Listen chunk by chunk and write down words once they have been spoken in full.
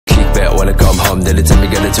when I come home, then they tell me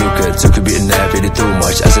get it too good. Took a bit and nap, it too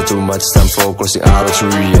much. I said too much, it's time for closing out of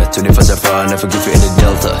Korea. 24/7, never give you any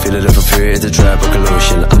delta. Feel it for fear, it's a trap or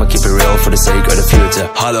collusion. I'ma keep it real for the sake of the future.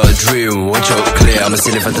 Hollow dream, watch out clear. I'm a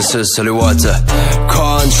silly fantasy, holy water.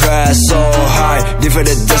 Contrast so high,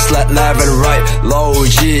 divided just like left and right.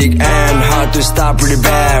 Logic and hard to stop, pretty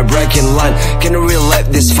bad. Breaking line, can you relate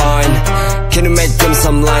this fine? Can you make them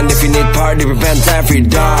some line? If you need party, repent every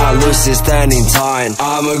day. Lucy standing time.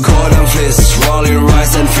 I'm a golden fish, rolling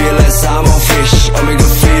rice and feel as I'm a fish. Omega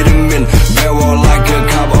vitamin, bear like a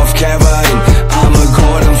cup of caffeine. I'm a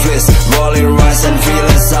golden fish, rolling rice and feel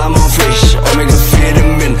as I'm a fish. Omega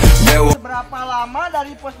vitamin, bear. Berapa lama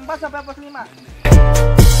dari pos 4 sampai pos 5?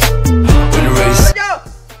 7,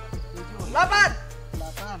 8,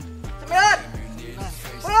 9,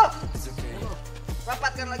 10.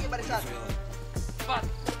 Rapatkan lagi barisan. 4.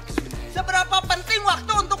 Seberapa penting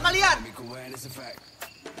waktu untuk kalian?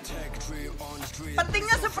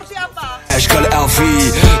 Pentingnya seperti apa? Call it LV,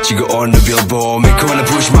 chico on the billboard, make it wanna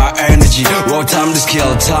push my energy. Well, time to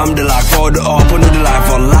skill, time to lock for the open of the life.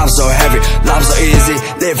 For life so heavy, life so easy,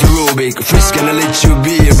 live for Rubik. Frisk gonna let you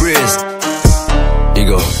be a breeze.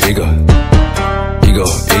 Ego, ego, ego,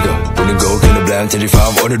 ego. Wouldn't go, gonna blame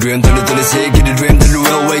 35 on the dream, 2026, get the dream, then the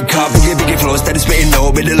real wake up. Big flow, steady spitting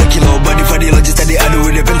no, better lucky low, body for the logic, steady I do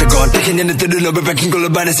with the Pentagon. Taking in into the no, but packing all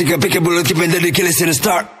about the sick, pick a bullet, keeping the killers in the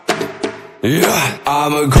start. Yeah,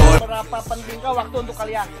 I'm a god. Berapa pentingkah waktu untuk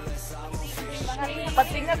kalian?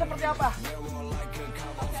 Pentingnya seperti apa?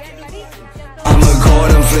 I'm a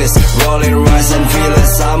golden fish, rolling rice and feel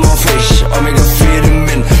as I'm a fish. Omega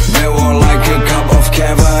vitamin, bear like a cup of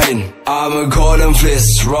caffeine. I'm a golden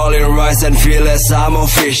fish, rolling rice and feel as I'm a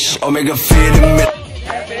fish. Omega vitamin.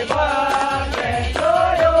 Happy birthday to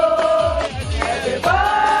you. Happy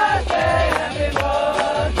birthday, happy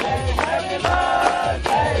birthday, happy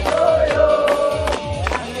birthday to you.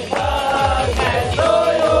 Happy birthday to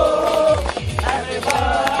you. Happy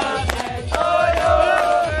birthday to you.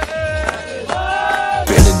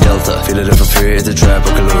 In the delta, feel it for fear, it's a trap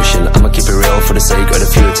or collusion. I'ma keep it real for the sake of the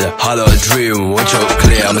future. Hollow dream, watch out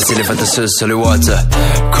clear. I'm a silly fantasy, holy water.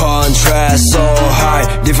 Contrast so high,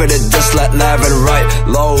 divided just like left and right.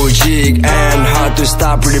 Logic and hard to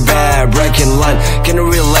stop, pretty bad. Breaking line, can you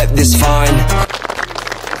relate this fine?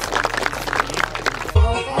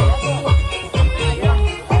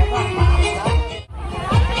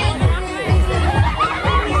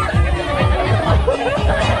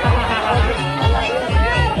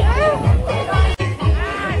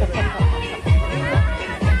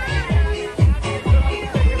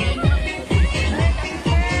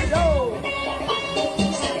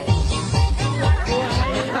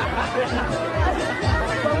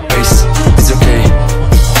 It's okay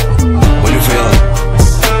when you feel it,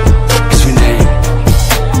 'cause we need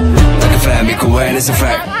like a family, when it's a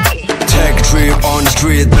fact. Take a trip on the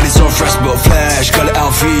street, but it's so fresh but flash. Call it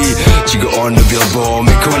LV, chico on the billboard,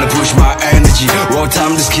 make it wanna push my energy. Well,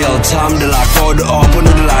 time to skill, time to lock for the open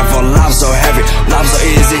of the life. For life so heavy, life so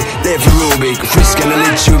easy, live for Rubik. Frisk gonna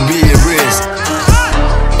let you be a risk.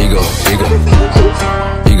 Ego, ego,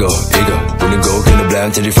 ego, ego. Wouldn't go, gonna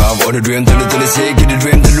blame 35 on the dream, 2026, get the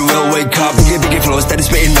dream, then the real wake up. Big flow, steady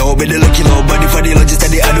spitting no, better lucky low, body for the logic,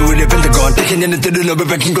 steady I do with the Pentagon. Taking in into the no, but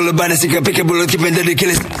packing all about the sick, pick a bullet, keeping the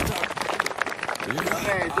killers.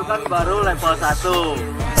 Oke, itu kan baru level 1.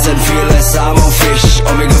 And feel as I'm a fish,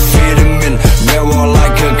 omega vitamin, bear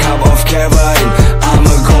like a cup of caffeine. I'm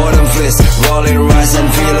a golden fish, rolling rice and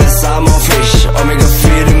feel as I'm a fish, omega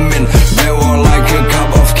vitamin, bear like a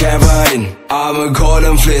cup of caffeine. I'm a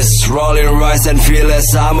golden fish, rolling rice and feel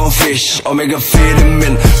as I'm a fish, omega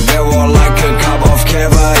vitamin, bear like a cup of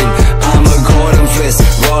caffeine. I'm a golden fish,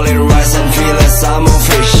 rolling rice and feel as I'm a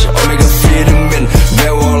fish, omega vitamin,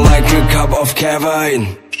 bear like a cup of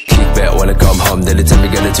caffeine. Kick back when I come home, then they tell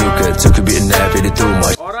me get it too good. Took a bit and nap, it too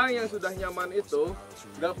much. Orang yang sudah nyaman itu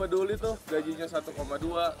gak peduli tuh gajinya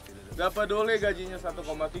 1,2, gak peduli gajinya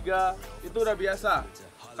 1,3, itu udah biasa.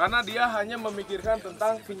 Karena dia hanya memikirkan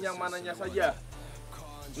tentang kenyamanannya saja.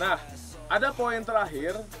 Nah, ada poin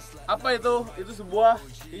terakhir, apa itu? Itu sebuah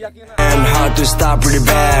keyakinan. And hard to stop, pretty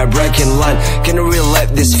bad, breaking line. Can you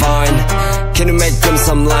relate this fine? Can you make them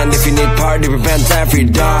some line? If you need party, repent every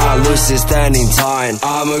day. Lucy standing time.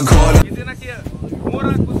 I'm a god. Isina kia,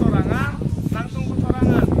 murah kusorangan, langsung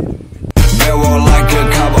kusorangan. Bear like a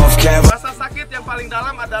cup of caffeine. Rasa sakit yang paling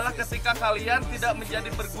dalam adalah ketika kalian tidak menjadi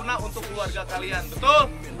berguna untuk keluarga kalian. Betul?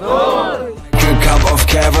 Betul. A cup of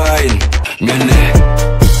caffeine. Gini.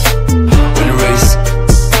 When the race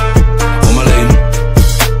on my lane,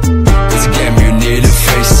 it's a game you need to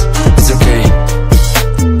face. It's okay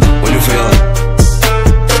when you feel it,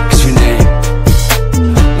 'cause we need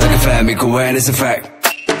when it's a fact.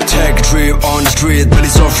 Take a trip on the street, but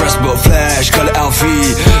it's so fresh but flash. Call it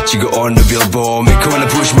Alfie, chico on the billboard. Make wanna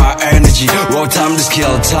push my energy. Well, time to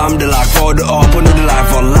skill, time to lock for the open of the life.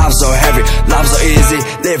 For life so heavy, life so easy.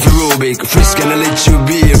 Live for Rubik, frisk gonna let you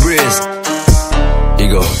be a breeze.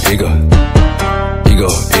 Ego, ego, ego,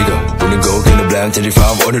 ego. When you go, can the blame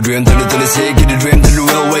 35 or the dream, turn it to the sick, get the dream, turn the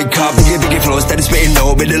real, wake up, get big flow, steady spitting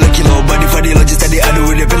no, better lucky low, body for the logic, steady, I do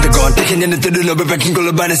with the Pentagon. Taking in to the no, but backing go,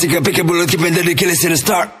 but I see a pick a bullet, keeping the killers in the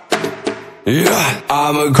start. Yeah,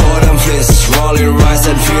 I'm a golden fist, rolling rice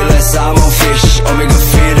and feel less, I'm on